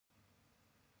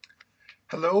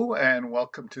Hello and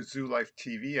welcome to Zoolife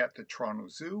TV at the Toronto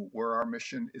Zoo, where our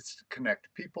mission is to connect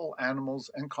people,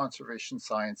 animals, and conservation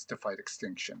science to fight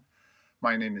extinction.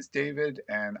 My name is David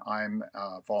and I'm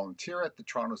a volunteer at the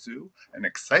Toronto Zoo, an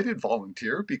excited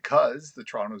volunteer because the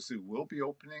Toronto Zoo will be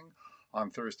opening on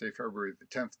Thursday, February the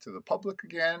 10th to the public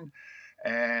again,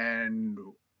 and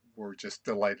we're just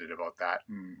delighted about that.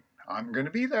 And I'm going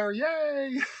to be there,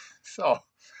 yay! So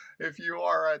if you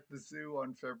are at the zoo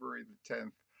on February the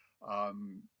 10th,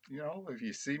 if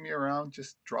you see me around,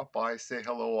 just drop by, say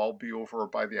hello. I'll be over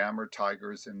by the Amur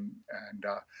Tigers and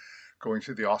going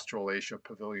to the Australasia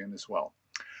Pavilion as well.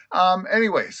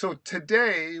 Anyway, so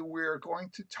today we're going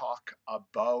to talk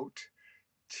about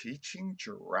teaching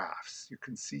giraffes. You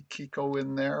can see Kiko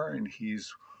in there, and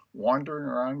he's wandering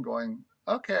around going,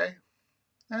 okay,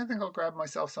 I think I'll grab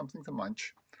myself something to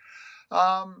munch.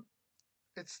 Um,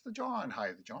 it's the John. Hi,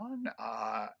 the John.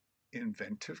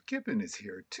 Inventive Gibbon is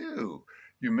here too.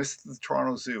 You missed the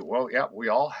Toronto Zoo. Well, yeah, we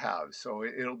all have. So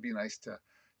it'll be nice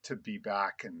to be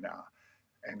back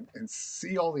and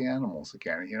see all the animals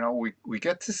again. You know, we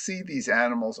get to see these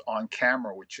animals on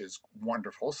camera, which is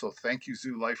wonderful. So thank you,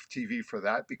 Zoo Life TV, for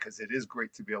that, because it is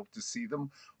great to be able to see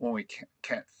them when we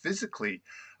can't physically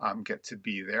get to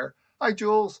be there. Hi,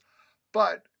 Jules.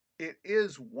 But it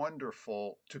is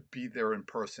wonderful to be there in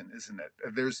person, isn't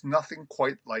it? There's nothing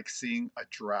quite like seeing a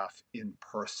giraffe in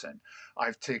person.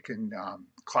 I've taken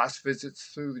class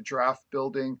visits through the giraffe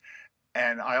building,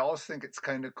 and I always think it's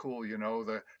kind of cool. You know,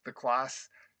 the class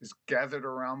is gathered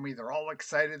around me. They're all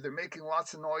excited. They're making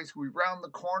lots of noise. We round the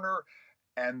corner,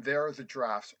 and there are the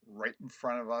giraffes right in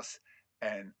front of us,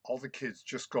 and all the kids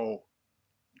just go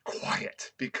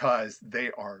quiet because they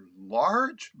are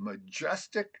large,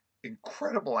 majestic,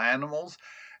 incredible animals.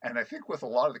 And I think with a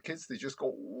lot of the kids, they just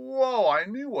go, whoa, I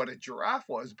knew what a giraffe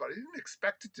was, but I didn't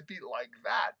expect it to be like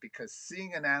that, because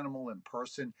seeing an animal in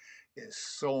person is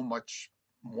so much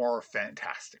more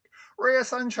fantastic. Ray of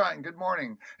Sunshine, good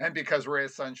morning. And because Ray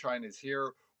of Sunshine is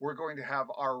here, we're going to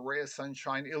have our Ray of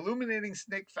Sunshine illuminating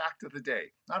snake fact of the day.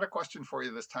 Not a question for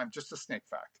you this time, just a snake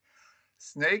fact.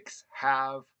 Snakes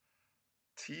have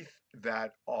teeth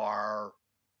that are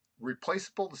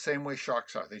replaceable the same way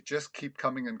sharks are. They just keep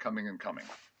coming and coming and coming.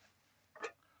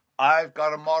 I've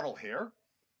got a model here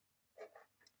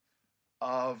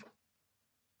of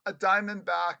a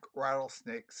diamondback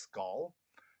rattlesnake skull,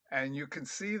 and you can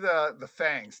see the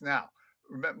fangs. Now,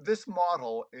 remember, this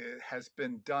model has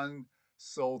been done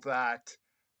so that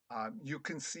you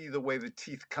can see the way the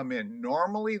teeth come in.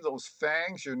 Normally, those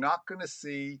fangs, you're not going to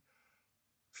see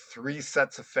three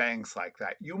sets of fangs like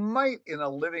that. You might, in a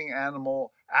living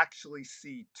animal, actually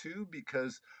see two,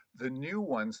 because the new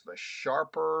ones, the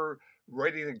sharper,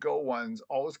 ready to go ones,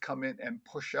 always come in and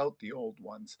push out the old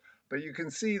ones. But you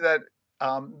can see that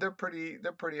they're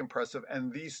pretty impressive,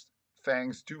 and these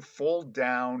fangs do fold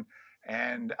down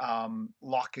and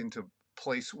lock into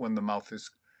place when the mouth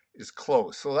is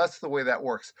closed. So that's the way that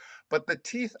works. But the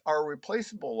teeth are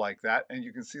replaceable like that, and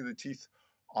you can see the teeth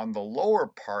on the lower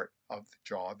part of the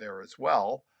jaw there as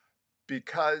well,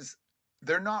 because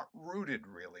they're not rooted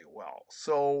really well.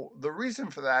 So the reason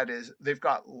for that is they've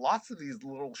got lots of these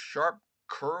little sharp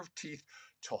curved teeth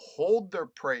to hold their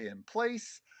prey in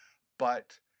place,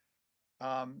 but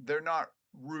they're not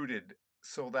rooted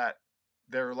so that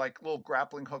they're like little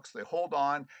grappling hooks. They hold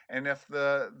on, and if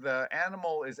the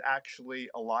animal is actually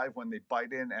alive when they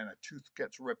bite in and a tooth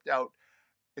gets ripped out,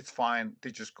 it's fine.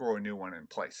 They just grow a new one in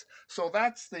place. So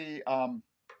that's the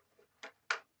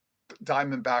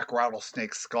diamondback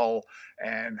rattlesnake skull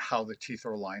and how the teeth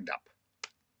are lined up.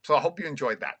 So I hope you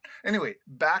enjoyed that. Anyway,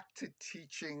 back to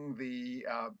teaching the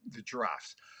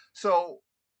giraffes. So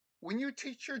when you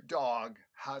teach your dog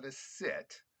how to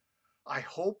sit, I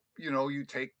hope you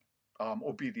take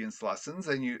obedience lessons,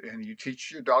 and you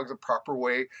teach your dog the proper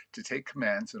way to take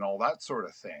commands and all that sort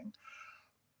of thing.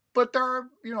 But there are,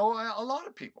 a lot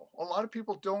of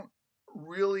people don't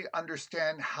really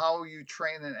understand how you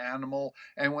train an animal.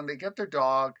 And when they get their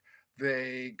dog,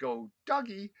 they go,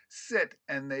 doggy, sit,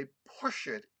 and they push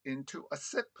it into a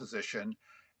sit position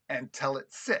and tell it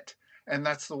sit. And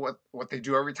that's what they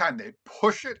do every time. They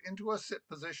push it into a sit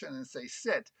position and say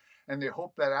sit, and they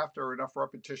hope that after enough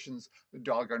repetitions, the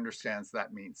dog understands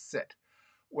that means sit.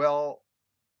 Well,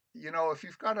 if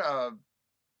you've got a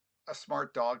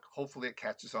smart dog, hopefully it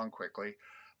catches on quickly.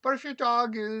 But if your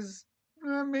dog is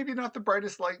maybe not the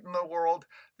brightest light in the world,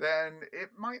 then it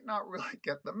might not really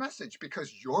get the message,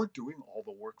 because you're doing all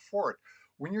the work for it.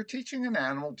 When you're teaching an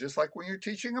animal, just like when you're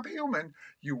teaching a human,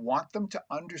 you want them to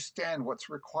understand what's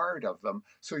required of them.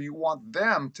 So you want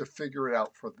them to figure it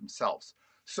out for themselves.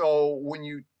 So when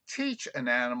you teach an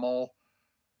animal,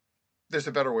 there's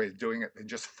a better way of doing it than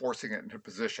just forcing it into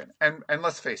position. And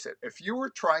let's face it, if you were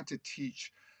trying to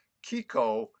teach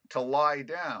Kiko to lie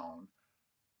down,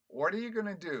 what are you going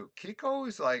to do? Kiko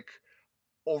is like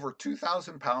over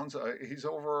 2,000 pounds. He's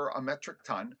over a metric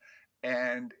ton,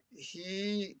 and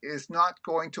he is not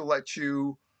going to let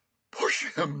you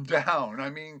push him down. I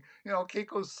mean,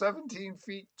 Keiko's 17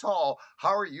 feet tall.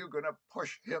 How are you going to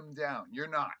push him down? You're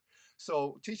not.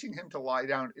 So teaching him to lie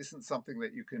down isn't something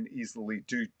that you can easily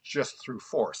do just through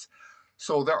force.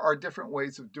 So there are different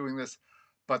ways of doing this.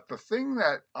 But the thing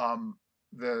that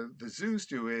the zoos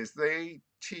do is they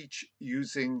teach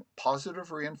using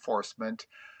positive reinforcement.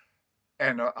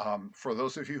 And for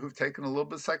those of you who've taken a little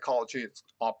bit of psychology, it's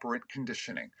operant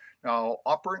conditioning. Now,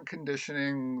 operant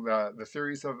conditioning, the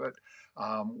theories of it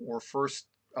were first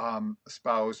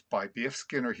espoused by B.F.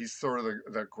 Skinner. He's sort of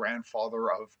the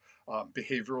grandfather of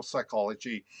behavioral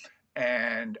psychology.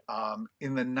 And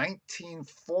in the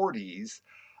 1940s,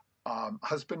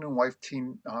 husband and wife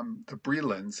team, the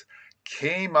Brelands,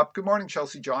 came up. Good morning,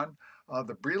 Chelsea John.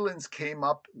 The Brelands came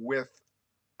up with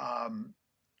um,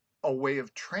 a way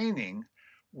of training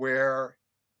where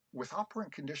with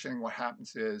operant conditioning, what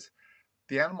happens is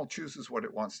the animal chooses what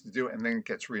it wants to do and then it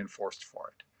gets reinforced for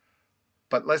it.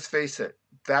 But let's face it,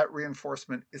 that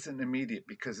reinforcement isn't immediate,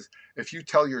 because if you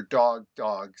tell your dog,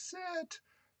 sit,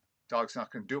 dog's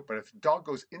not going to do it. But if the dog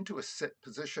goes into a sit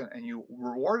position and you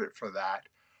reward it for that,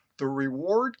 the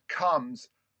reward comes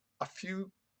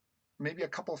maybe a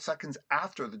couple of seconds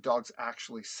after the dog's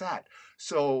actually sat.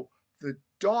 So the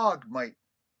dog might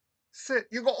sit.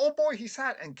 You go, oh boy, he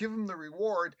sat, and give him the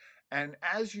reward. And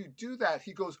as you do that,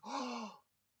 he goes, oh,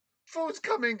 food's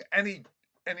coming, and he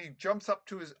jumps up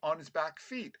to on his back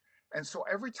feet. And so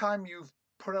every time you've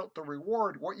put out the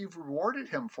reward, what you've rewarded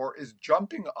him for is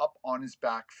jumping up on his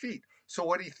back feet. So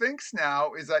what he thinks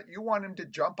now is that you want him to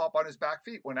jump up on his back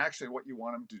feet, when actually what you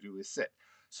want him to do is sit.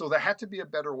 So there had to be a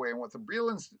better way. And what the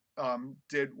Brelands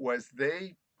did was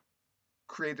they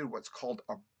created what's called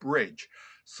a bridge,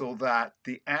 so that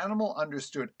the animal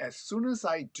understood, as soon as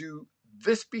I do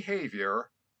this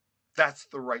behavior, that's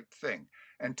the right thing.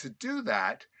 And to do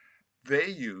that, they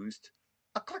used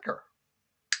a clicker.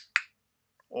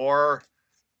 Or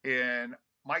in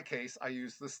my case, I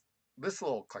use this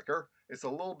little clicker. It's a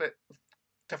little bit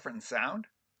different sound,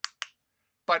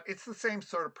 but it's the same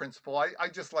sort of principle. I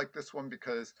just like this one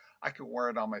because I can wear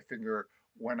it on my finger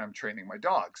when I'm training my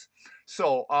dogs.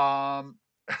 So Zoolife,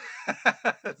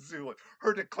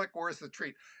 heard a click, where's the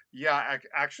treat? Yeah,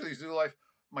 actually, Zoolife,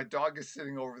 my dog is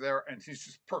sitting over there and he's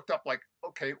just perked up like,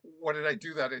 okay, what did I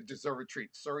do that I deserve a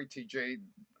treat? Sorry, TJ,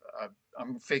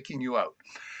 I'm faking you out.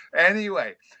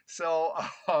 Anyway, so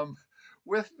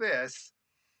with this,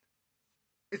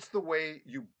 it's the way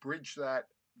you bridge that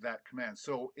command.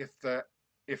 So if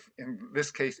in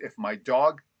this case, if my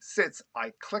dog sits,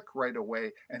 I click right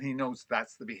away and he knows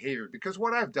that's the behavior. Because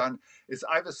what I've done is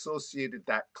I've associated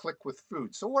that click with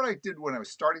food. So what I did when I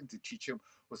was starting to teach him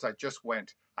was I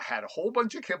had a whole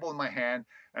bunch of kibble in my hand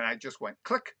and I just went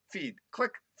click, feed,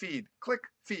 click, feed, click,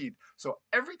 feed. So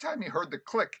every time he heard the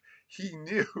click, he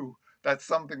knew that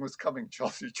something was coming.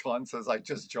 Chelsea John says, I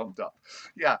just jumped up.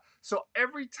 Yeah. So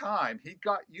every time he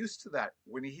got used to that,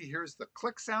 when he hears the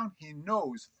click sound, he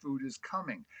knows food is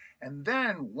coming. And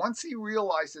then once he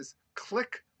realizes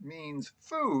click means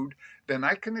food, then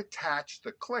I can attach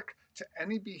the click to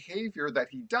any behavior that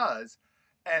he does.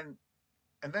 And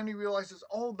then he realizes,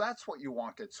 oh, that's what you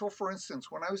wanted. So for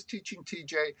instance, when I was teaching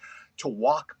TJ to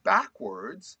walk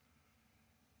backwards,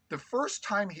 the first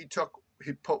time he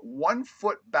put 1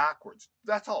 foot backwards.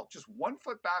 That's all, just 1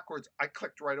 foot backwards. I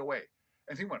clicked right away.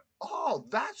 And he went, oh,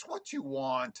 that's what you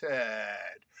wanted.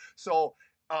 So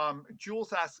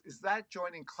Jules asks, is that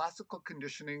joining classical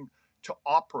conditioning to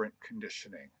operant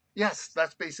conditioning? Yes,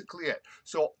 that's basically it.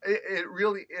 So it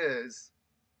really is.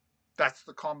 That's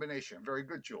the combination. Very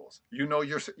good, Jules. You know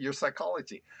your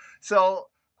psychology. So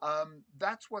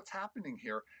that's what's happening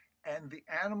here. And the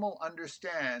animal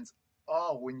understands,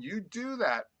 oh, when you do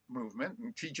that movement,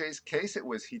 in TJ's case, it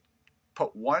was he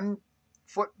put 1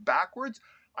 foot backwards.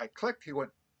 I clicked. He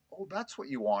went, oh, that's what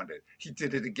you wanted. He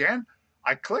did it again.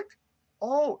 I clicked.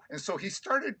 Oh, and so he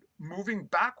started moving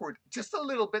backward just a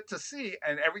little bit to see.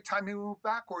 And every time he moved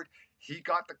backward, he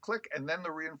got the click. And then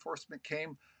the reinforcement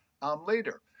came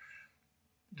later.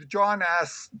 John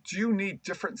asks, do you need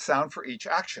different sound for each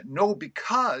action? No,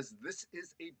 because this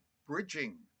is a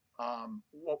bridging,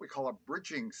 what we call a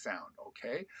bridging sound,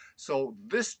 okay? So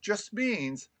this just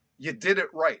means you did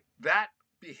it right. That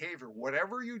behavior,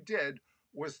 whatever you did,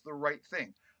 was the right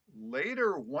thing.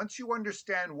 Later, once you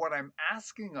understand what I'm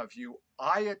asking of you,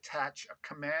 I attach a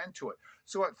command to it.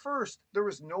 So at first, there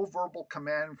was no verbal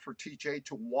command for TJ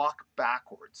to walk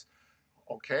backwards.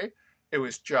 Okay? It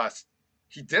was just,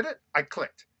 he did it, I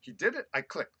clicked. He did it, I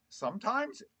clicked.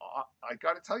 Sometimes, I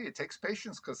got to tell you, it takes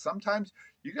patience because sometimes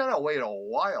you got to wait a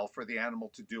while for the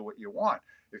animal to do what you want.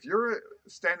 If you're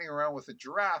standing around with a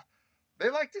giraffe, they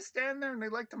like to stand there and they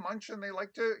like to munch and they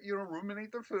like to,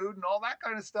 ruminate their food and all that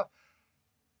kind of stuff.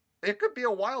 It could be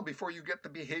a while before you get the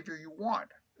behavior you want.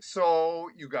 So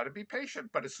you got to be patient.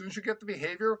 But as soon as you get the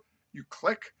behavior, you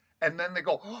click, and then they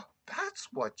go, oh, that's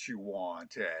what you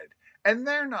wanted. And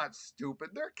they're not stupid.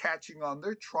 They're catching on.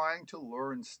 They're trying to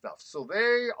learn stuff. So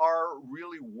they are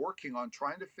really working on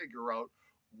trying to figure out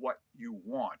what you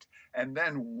want. And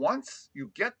then once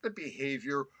you get the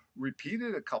behavior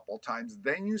repeated a couple times,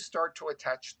 then you start to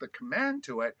attach the command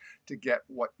to it to get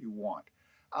what you want.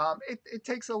 It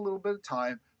takes a little bit of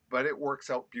time, but it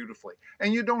works out beautifully.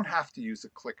 And you don't have to use a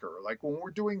clicker. Like when we're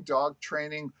doing dog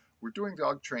training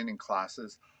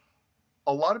classes.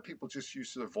 A lot of people just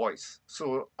use their voice.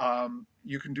 So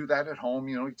you can do that at home.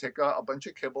 You take a bunch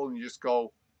of kibble and you just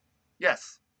go,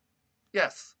 yes,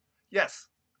 yes, yes,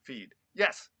 feed,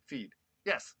 yes, feed,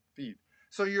 yes, feed.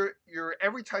 So you're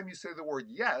every time you say the word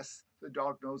yes, the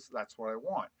dog knows that's what I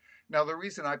want. Now the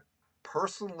reason I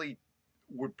personally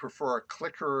would prefer a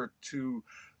clicker to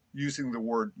using the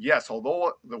word yes,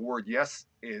 although the word yes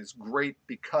is great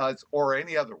because, or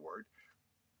any other word,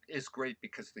 is great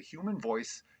because the human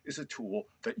voice is a tool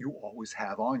that you always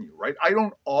have on you, right? I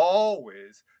don't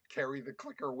always carry the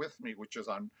clicker with me, which is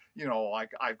on,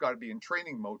 like I've got to be in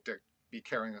training mode to be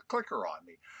carrying a clicker on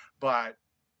me. But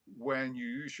when you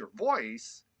use your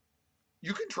voice,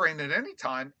 you can train it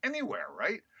anytime, anywhere,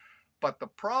 right? But the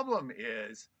problem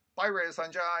is, bye ray of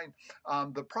sunshine.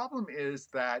 The problem is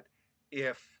that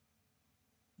if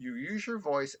you use your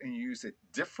voice and you use it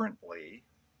differently,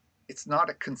 it's not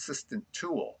a consistent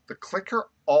tool. The clicker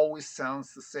always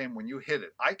sounds the same when you hit it.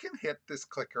 I can hit this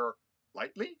clicker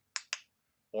lightly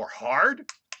or hard.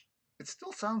 It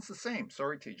still sounds the same.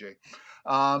 Sorry, TJ.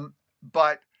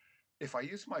 But if I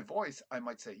use my voice, I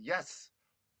might say yes.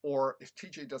 Or if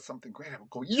TJ does something great, I will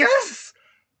go, yes.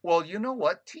 Well, you know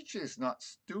what? TJ is not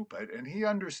stupid and he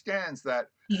understands that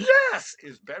yes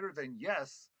is better than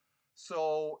yes.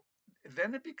 So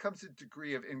then it becomes a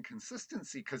degree of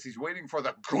inconsistency because he's waiting for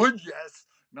the good yes,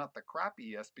 not the crappy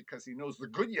yes, because he knows the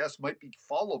good yes might be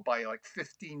followed by like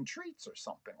 15 treats or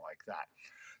something like that.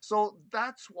 So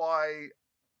that's why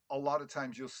a lot of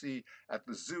times you'll see at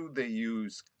the zoo they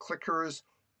use clickers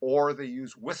or they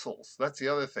use whistles. That's the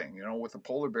other thing. With the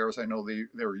polar bears, I know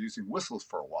they were using whistles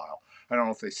for a while. I don't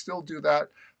know if they still do that,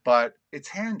 but it's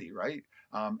handy, right?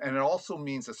 And it also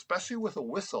means, especially with a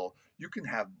whistle, you can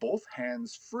have both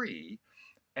hands free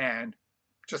and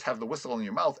just have the whistle in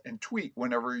your mouth and tweet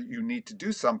whenever you need to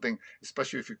do something,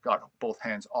 especially if you've got both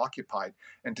hands occupied.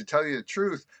 And to tell you the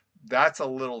truth, that's a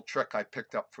little trick I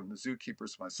picked up from the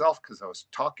zookeepers myself because I was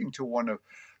talking to one of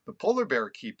the polar bear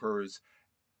keepers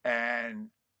and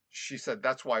she said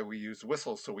that's why we use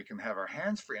whistles so we can have our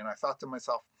hands free. And I thought to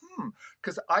myself,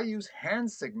 because I use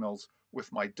hand signals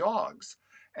with my dogs.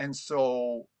 And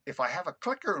so if I have a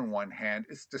clicker in one hand,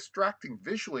 it's distracting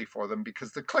visually for them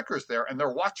because the clicker's there and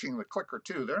they're watching the clicker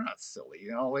too. They're not silly,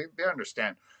 they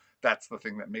understand that's the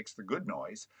thing that makes the good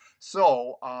noise.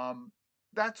 So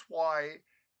that's why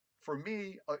for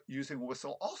me, using a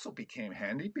whistle also became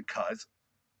handy because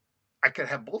I could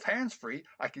have both hands free.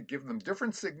 I could give them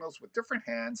different signals with different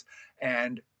hands,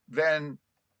 and then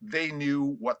they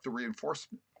knew what the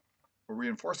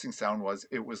reinforcing sound was.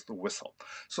 It was the whistle.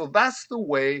 So that's the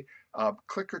way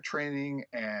clicker training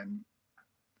and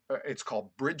it's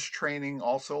called bridge training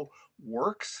also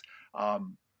works.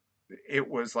 It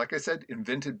was, like I said,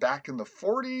 invented back in the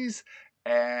 40s,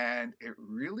 and it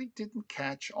really didn't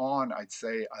catch on, I'd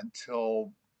say,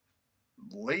 until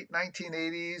late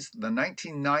 1980s, the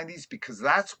 1990s, because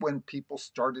that's when people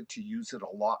started to use it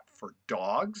a lot for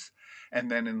dogs. And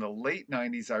then in the late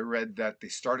 90s, I read that they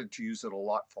started to use it a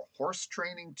lot for horse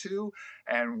training too.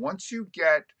 And once you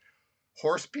get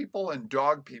horse people and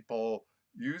dog people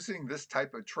using this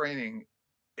type of training,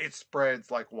 it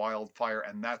spreads like wildfire.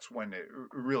 And that's when it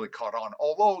really caught on.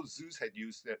 Although zoos had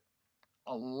used it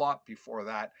a lot before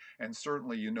that. And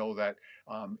certainly, that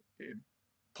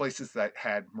places that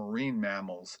had marine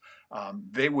mammals,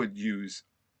 they would use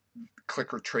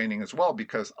clicker training as well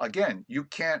because again, you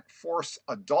can't force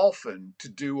a dolphin to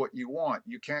do what you want.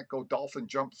 You can't go dolphin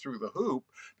jump through the hoop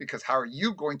because how are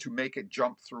you going to make it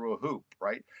jump through a hoop,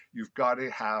 right? You've got to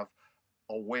have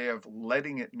a way of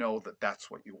letting it know that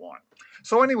that's what you want.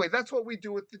 So anyway, that's what we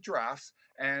do with the giraffes.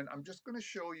 And I'm just going to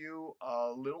show you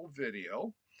a little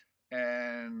video.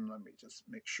 And let me just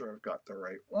make sure I've got the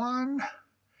right one.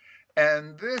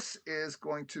 And this is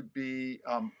going to be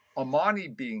Amani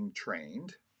being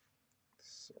trained.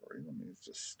 Sorry, let me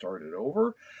just start it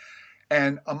over.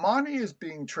 And Amani is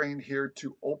being trained here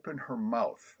to open her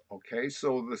mouth. Okay,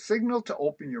 so the signal to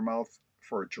open your mouth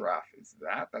for a giraffe is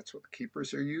that. That's what the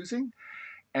keepers are using.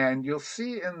 And you'll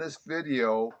see in this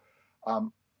video,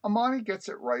 Amani gets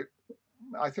it right,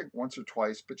 I think once or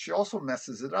twice, but she also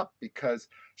messes it up because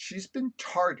she's been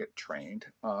target trained.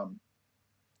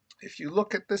 If you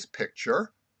look at this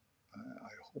picture,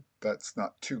 I hope that's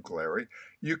not too glary,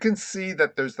 you can see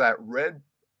that there's that red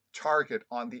target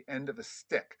on the end of a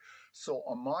stick. So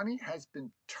Amani has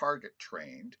been target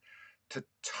trained to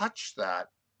touch that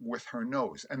with her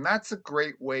nose. And that's a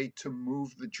great way to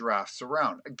move the giraffes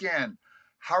around. Again,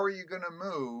 how are you going to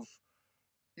move?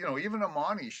 You know, even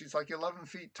Amani, she's like 11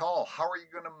 feet tall. How are you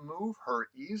going to move her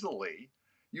easily?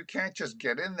 You can't just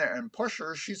get in there and push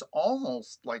her. She's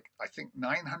almost like, I think,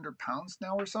 900 pounds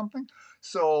now or something.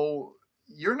 So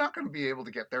you're not going to be able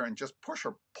to get there and just push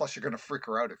her. Plus, you're going to freak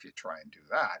her out if you try and do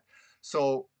that.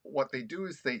 So what they do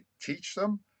is they teach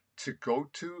them to go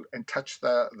to and touch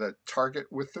the target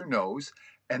with their nose,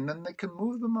 and then they can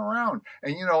move them around.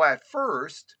 And, you know, at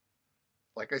first,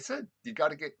 like I said, you got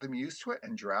to get them used to it,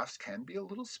 and giraffes can be a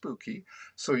little spooky.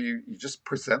 So you just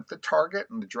present the target,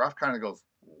 and the giraffe kind of goes,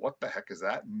 "What the heck is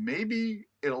that?" Maybe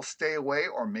it'll stay away,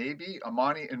 or maybe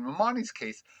Amani, in Amani's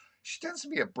case, she tends to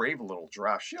be a brave little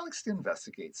giraffe. She likes to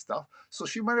investigate stuff. So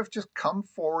she might have just come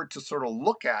forward to sort of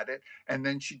look at it, and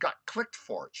then she got clicked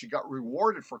for it. She got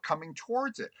rewarded for coming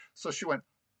towards it. So she went,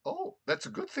 "Oh, that's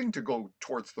a good thing to go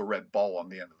towards the red ball on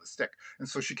the end of the stick." And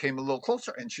so she came a little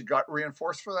closer, and she got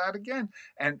reinforced for that again.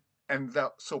 And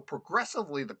so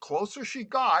progressively, the closer she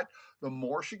got, the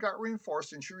more she got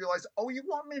reinforced, and she realized, "Oh, you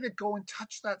want me to go and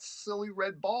touch that silly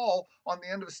red ball on the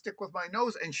end of a stick with my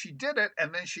nose?" And she did it,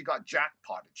 and then she got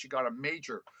jackpotted. She got a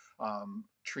major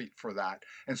treat for that.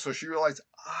 And so she realized,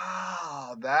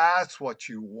 that's what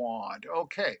you want.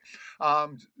 Okay.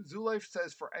 Zoolife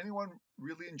says, for anyone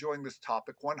really enjoying this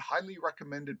topic, one highly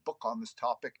recommended book on this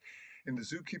topic in the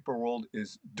zookeeper world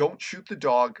is Don't Shoot the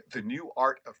Dog, The New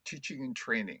Art of Teaching and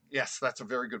Training. Yes, that's a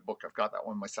very good book. I've got that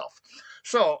one myself.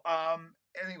 So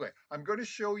anyway, I'm going to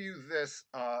show you this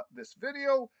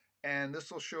video, and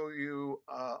this will show you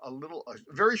a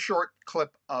very short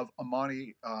clip of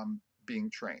Amani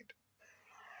being trained.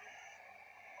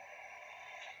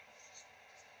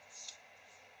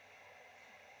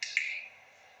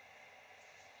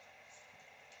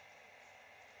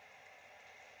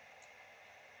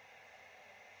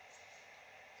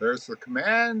 There's the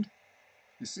command.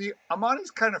 You see,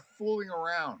 Amani's kind of fooling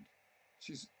around.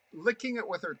 She's licking it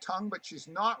with her tongue, but she's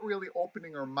not really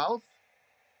opening her mouth,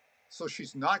 so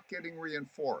she's not getting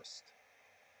reinforced.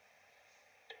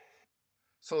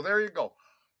 So there you go.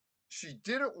 She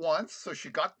did it once, so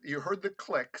you heard the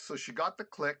click, so she got the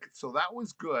click, so that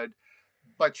was good,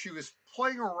 but she was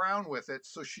playing around with it,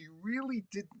 so she really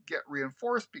didn't get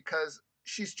reinforced because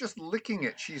she's just licking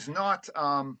it. She's not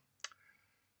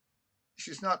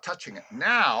touching it.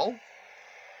 Now,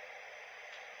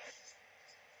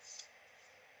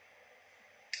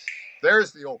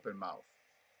 there's the open mouth.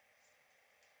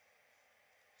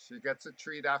 She gets a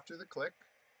treat after the click.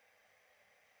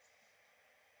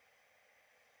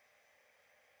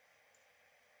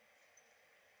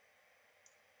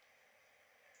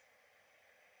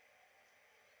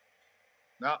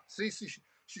 Now, see,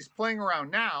 she's playing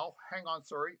around now. Hang on,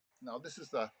 sorry. No, this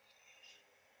is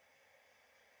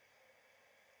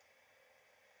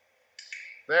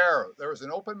there was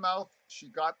an open mouth. She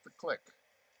got the click.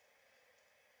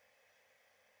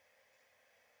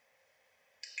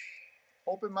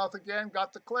 Open mouth again,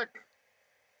 got the click.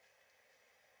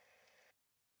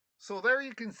 So there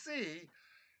you can see,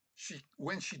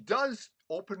 when she does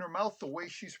open her mouth the way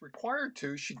she's required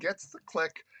to, she gets the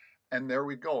click, and there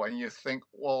we go. And you think,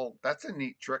 well, that's a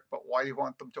neat trick, but why do you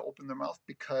want them to open their mouth?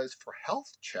 Because for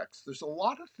health checks, there's a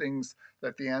lot of things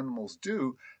that the animals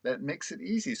do that makes it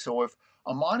easy. So if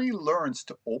Amani learns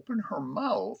to open her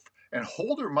mouth and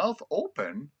hold her mouth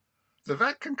open, the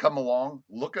vet can come along,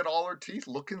 look at all her teeth,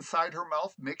 look inside her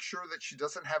mouth, make sure that she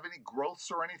doesn't have any growths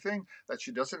or anything, that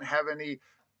she doesn't have any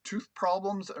tooth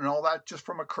problems and all that, just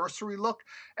from a cursory look.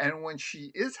 And when she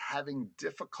is having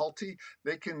difficulty,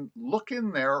 they can look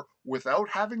in there without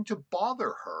having to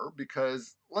bother her,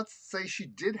 because let's say she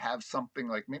did have something,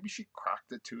 like maybe she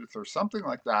cracked a tooth or something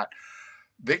like that.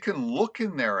 they can look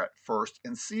in there at first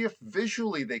and see if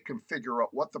visually they can figure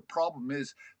out what the problem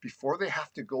is before they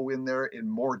have to go in there in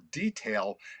more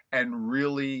detail and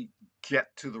really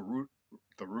get to the root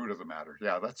of the matter.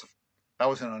 Yeah, that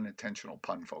was an unintentional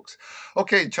pun, folks.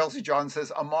 Okay, Chelsea John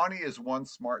says Amani is one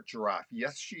smart giraffe.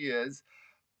 Yes, she is.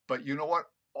 But you know what?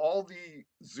 All the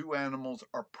zoo animals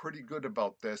are pretty good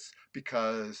about this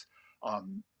because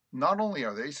um, not only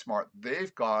are they smart,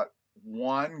 they've got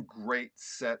one great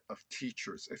set of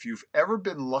teachers. If you've ever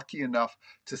been lucky enough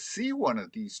to see one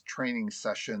of these training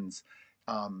sessions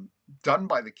um, done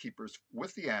by the keepers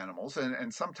with the animals,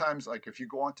 and sometimes, like if you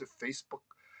go onto Facebook,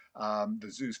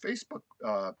 the zoo's Facebook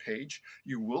page,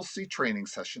 you will see training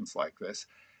sessions like this.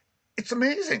 It's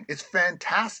amazing. It's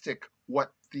fantastic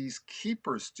what these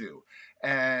keepers do.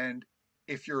 And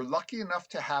if you're lucky enough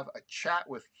to have a chat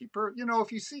with a keeper,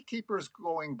 if you see keepers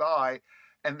going by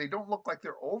and they don't look like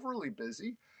they're overly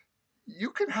busy, you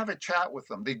can have a chat with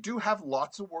them. They do have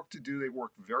lots of work to do. They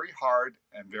work very hard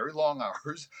and very long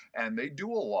hours, and they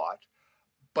do a lot.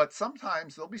 But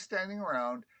sometimes they'll be standing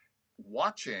around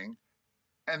watching,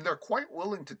 and they're quite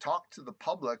willing to talk to the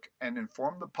public and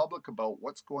inform the public about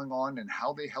what's going on and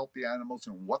how they help the animals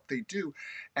and what they do.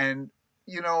 And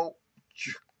you know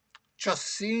just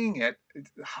seeing it,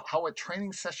 how a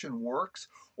training session works,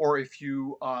 or if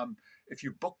you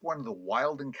book one of the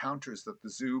wild encounters that the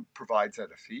zoo provides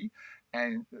at a fee,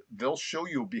 and they'll show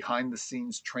you behind the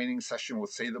scenes training session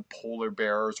with, say, the polar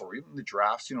bears or even the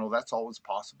giraffes. That's always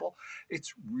possible.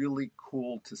 It's really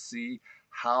cool to see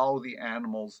how the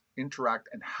animals interact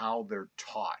and how they're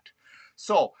taught.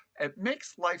 So it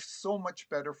makes life so much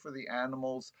better for the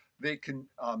animals. The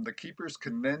keepers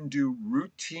can then do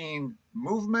routine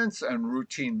movements and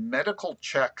routine medical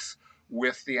checks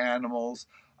with the animals.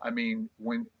 I mean,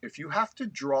 if you have to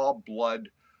draw blood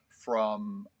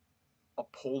from a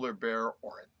polar bear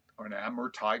or an Amur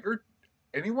tiger,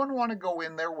 anyone want to go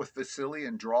in there with Vasily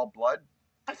and draw blood?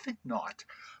 I think not.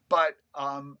 But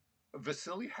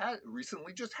Vasily had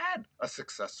recently just had a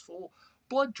successful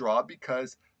blood draw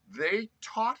because they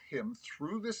taught him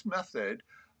through this method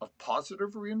of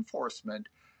positive reinforcement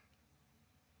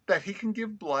that he can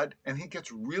give blood, and he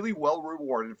gets really well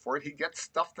rewarded for it. He gets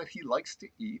stuff that he likes to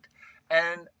eat,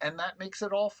 and that makes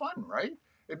it all fun, right?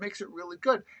 It makes it really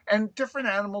good. And different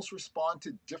animals respond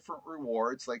to different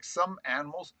rewards. Like some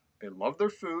animals, they love their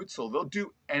food, so they'll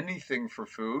do anything for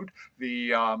food.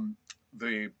 The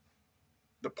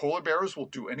polar bears will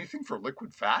do anything for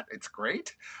liquid fat. It's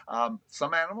great.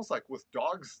 Some animals, like with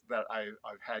dogs that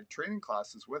I've had training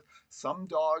classes with, some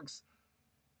dogs,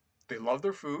 they love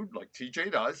their food, like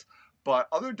TJ does. But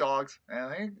other dogs,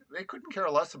 they couldn't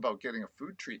care less about getting a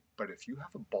food treat. But if you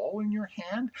have a ball in your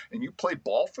hand and you play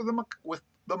ball for them with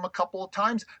them a couple of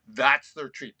times, that's their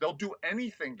treat. They'll do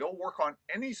anything. They'll work on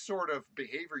any sort of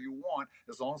behavior you want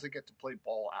as long as they get to play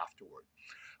ball afterward.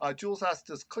 Jules asks,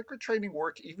 does clicker training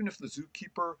work even if the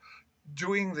zookeeper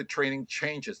doing the training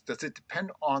changes? Does it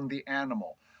depend on the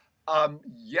animal?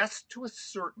 Yes, to a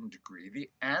certain degree. The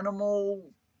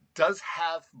animal does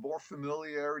have more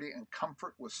familiarity and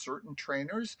comfort with certain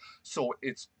trainers, so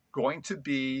it's going to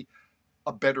be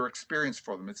a better experience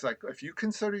for them. It's like if you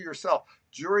consider yourself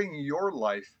during your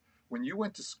life, when you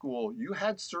went to school, you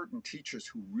had certain teachers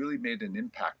who really made an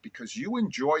impact because you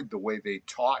enjoyed the way they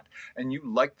taught and you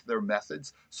liked their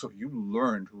methods, so you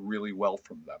learned really well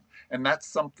from them. And that's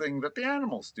something that the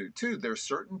animals do too. There's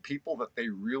certain people that they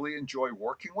really enjoy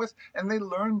working with and they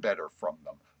learn better from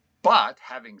them. But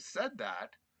having said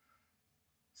that,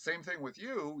 same thing with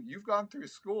you. You've gone through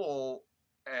school,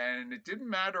 and it didn't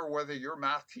matter whether your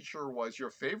math teacher was your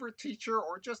favorite teacher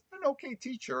or just an okay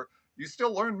teacher. You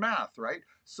still learn math, right?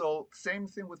 So, same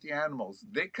thing with the animals.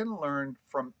 They can learn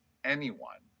from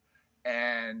anyone.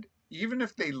 And even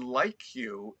if they like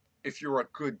you, if you're a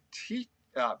good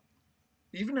teacher,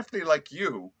 even if they like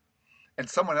you and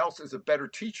someone else is a better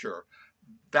teacher,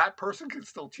 that person can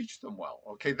still teach them well.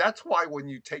 Okay. That's why when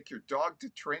you take your dog to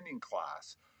training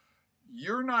class,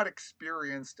 you're not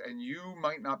experienced and you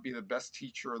might not be the best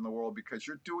teacher in the world because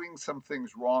you're doing some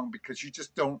things wrong because you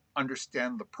just don't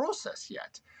understand the process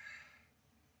yet.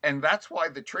 And that's why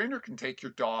the trainer can take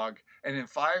your dog and in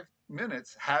 5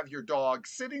 minutes have your dog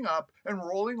sitting up and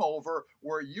rolling over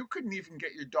where you couldn't even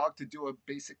get your dog to do a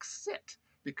basic sit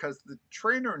because the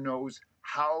trainer knows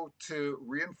how to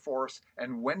reinforce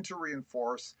and when to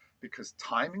reinforce because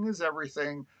timing is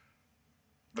everything.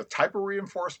 The type of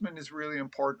reinforcement is really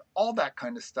important. All that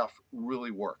kind of stuff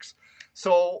really works.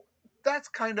 So that's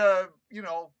kind of,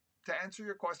 to answer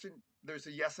your question, there's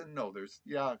a yes and no.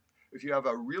 Yeah, if you have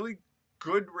a really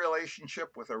good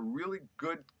relationship with a really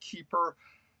good keeper,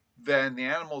 then the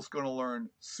animal is going to learn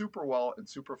super well and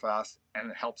super fast,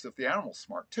 and it helps if the animal's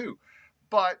smart too.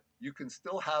 But you can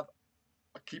still have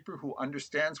a keeper who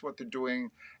understands what they're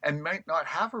doing and might not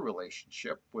have a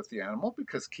relationship with the animal,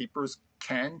 because keepers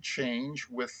can change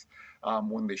with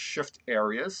when they shift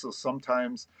areas. So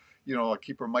sometimes, a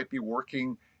keeper might be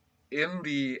working in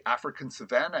the African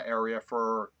savanna area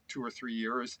for 2 or 3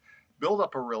 years, build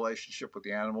up a relationship with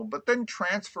the animal, but then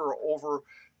transfer over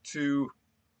to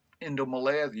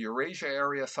Indo-Malaya, the Eurasia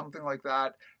area, something like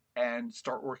that, and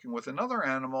start working with another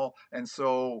animal. And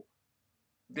so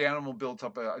the animal builds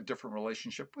up a different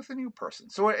relationship with a new person.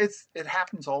 So it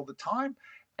happens all the time,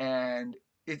 and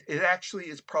it actually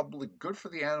is probably good for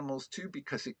the animals too,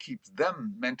 because it keeps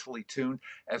them mentally tuned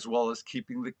as well as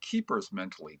keeping the keepers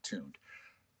mentally tuned.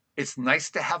 It's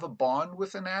nice to have a bond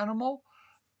with an animal,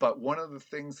 but one of the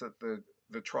things that the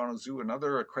Toronto Zoo and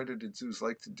other accredited zoos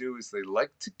like to do is they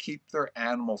like to keep their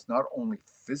animals not only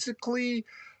physically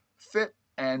fit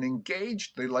and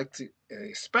engaged, they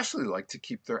especially like to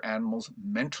keep their animals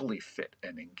mentally fit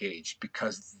and engaged,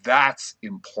 because that's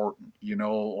important. A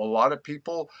lot of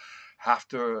people have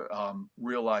to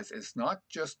realize it's not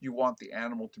just you want the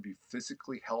animal to be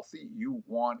physically healthy, you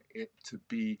want it to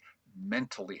be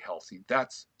mentally healthy.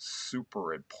 That's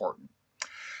super important.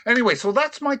 Anyway, so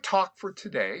that's my talk for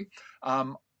today.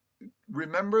 Um,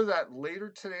 Remember that later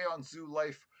today on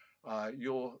Zoolife,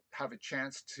 you'll have a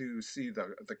chance to see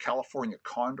the California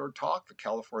Condor talk. The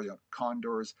California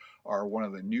Condors are one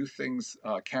of the new things,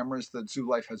 cameras that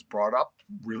Zoolife has brought up.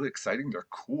 Really exciting. They're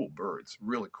cool birds,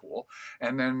 really cool.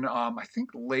 And then I think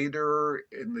later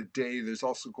in the day, there's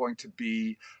also going to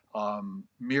be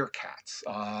meerkats.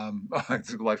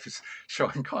 Zoolife is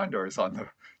showing condors on the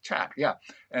chat. Yeah.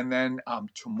 And then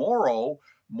tomorrow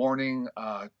morning,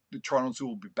 the Toronto Zoo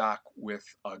will be back with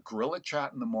a gorilla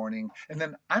chat in the morning, and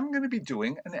then I'm going to be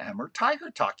doing an Amur Tiger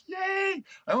talk. Yay!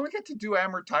 I only get to do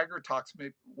Amur Tiger talks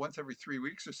maybe once every 3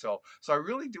 weeks or so, so I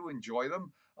really do enjoy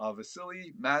them.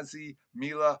 Vasily, Mazzy,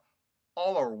 Mila,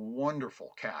 all are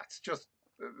wonderful cats. Just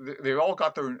they all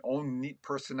got their own neat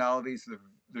personalities.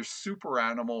 They're super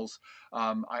animals.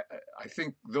 I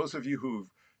think those of you who've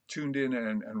tuned in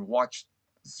and watched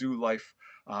Zoo Life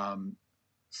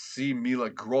see Mila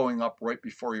growing up right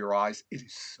before your eyes. It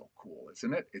is so cool,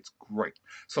 isn't it? It's great.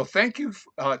 So thank you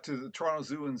to the Toronto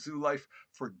Zoo and Zoo Life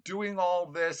for doing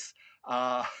all this.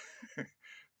 Uh,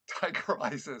 Tiger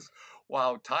Eye says,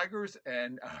 wow, Tigers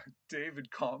and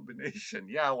David combination.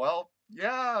 Yeah, well,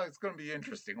 yeah, it's going to be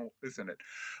interesting, isn't it?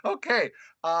 Okay.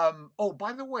 Oh,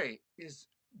 by the way, is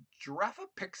Giraffe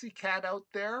a pixie cat out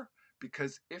there?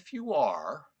 Because if you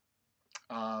are,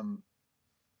 um,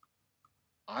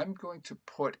 I'm going to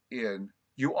put in,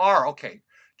 you are, okay.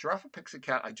 Giraffe Pixie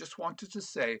Cat, I just wanted to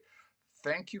say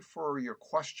thank you for your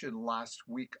question last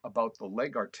week about the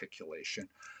leg articulation.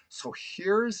 So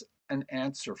here's an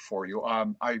answer for you.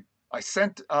 I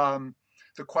sent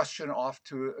the question off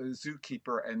to a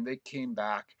zookeeper, and they came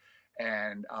back,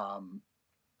 and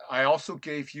I also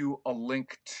gave you a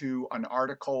link to an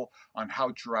article on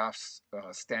how giraffes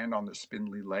stand on their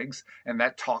spindly legs, and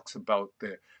that talks about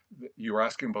you were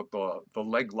asking about the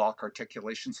leg lock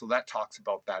articulation, so that talks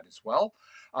about that as well.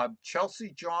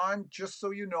 Chelsea John, just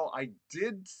so you know, I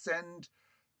did send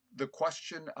the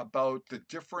question about the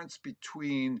difference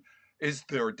between, is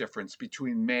there a difference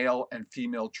between male and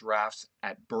female giraffes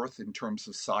at birth in terms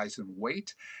of size and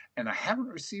weight? And I haven't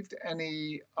received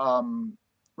any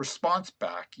response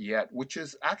back yet, which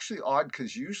is actually odd,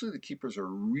 because usually the keepers are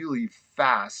really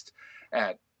fast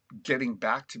at getting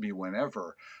back to me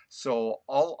whenever. So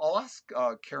I'll ask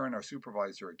Karen, our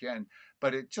supervisor, again,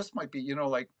 but it just might be,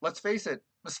 like, let's face it,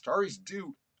 Mastari's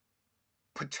due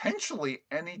potentially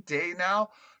any day now.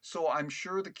 So I'm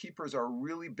sure the keepers are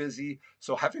really busy.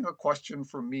 So having a question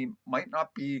from me might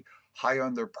not be high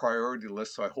on their priority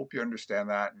list. So I hope you understand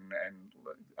that, and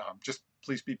just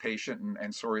please be patient,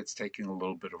 and sorry it's taking a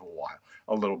little bit of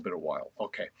a while.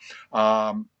 Okay.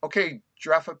 Okay,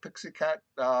 Giraffe Pixie Cat,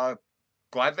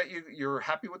 glad that you're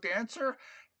happy with the answer.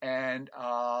 And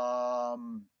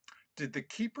did the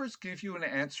keepers give you an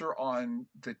answer on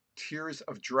the tiers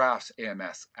of giraffes?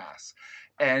 AMS asks.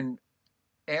 And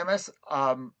AMS,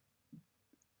 I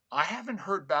haven't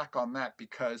heard back on that,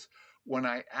 because when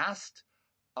I asked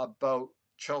about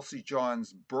Chelsea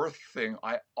John's birth thing,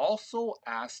 I also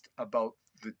asked about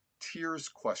the tiers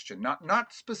question,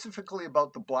 not specifically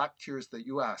about the black tiers that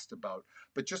you asked about,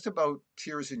 but just about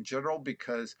tiers in general,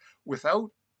 because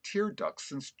without tear ducts,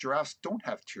 since giraffes don't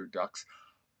have tear ducts,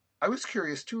 I was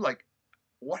curious too, like,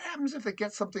 what happens if they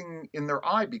get something in their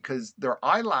eye, because their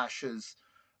eyelashes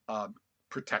uh,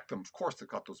 protect them. Of course, they've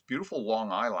got those beautiful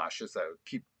long eyelashes that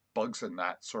keep bugs and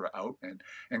that sort of out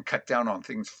and cut down on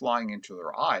things flying into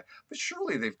their eye. But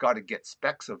surely they've got to get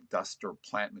specks of dust or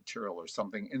plant material or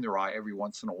something in their eye every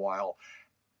once in a while.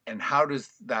 And how does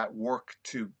that work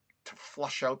to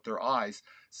flush out their eyes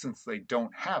since they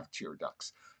don't have tear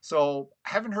ducts? So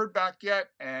haven't heard back yet,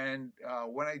 and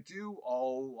when I do,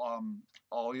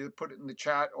 I'll either put it in the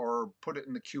chat or put it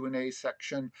in the Q&A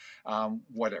section,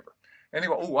 whatever.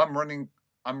 Anyway,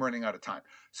 I'm running out of time.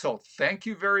 So thank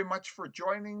you very much for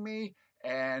joining me,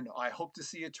 and I hope to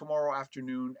see you tomorrow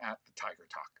afternoon at the Tiger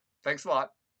Talk. Thanks a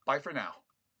lot. Bye for now.